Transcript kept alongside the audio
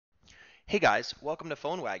Hey guys, welcome to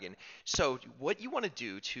PhoneWagon. So what you want to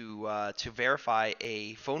do to verify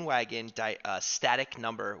a PhoneWagon static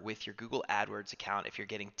number with your Google Adwords account if you're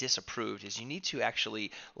getting disapproved is you need to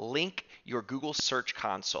actually link your Google Search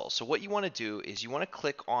Console. So what you want to do is you want to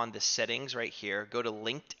click on the settings right here, go to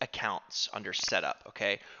linked accounts under setup,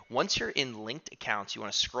 okay? Once you're in linked accounts, you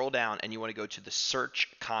want to scroll down and you want to go to the Search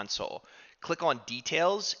Console. Click on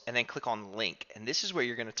details and then click on link. And this is where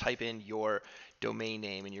you're going to type in your domain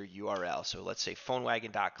name and your URL. So let's say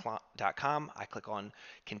phonewagon.com. I click on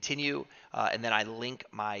continue, and then I link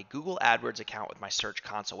my Google AdWords account with my Search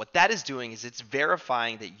Console. What that is doing is it's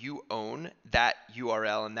verifying that you own that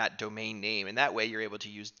URL and that domain name, and that way you're able to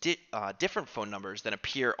use different phone numbers that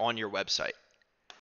appear on your website.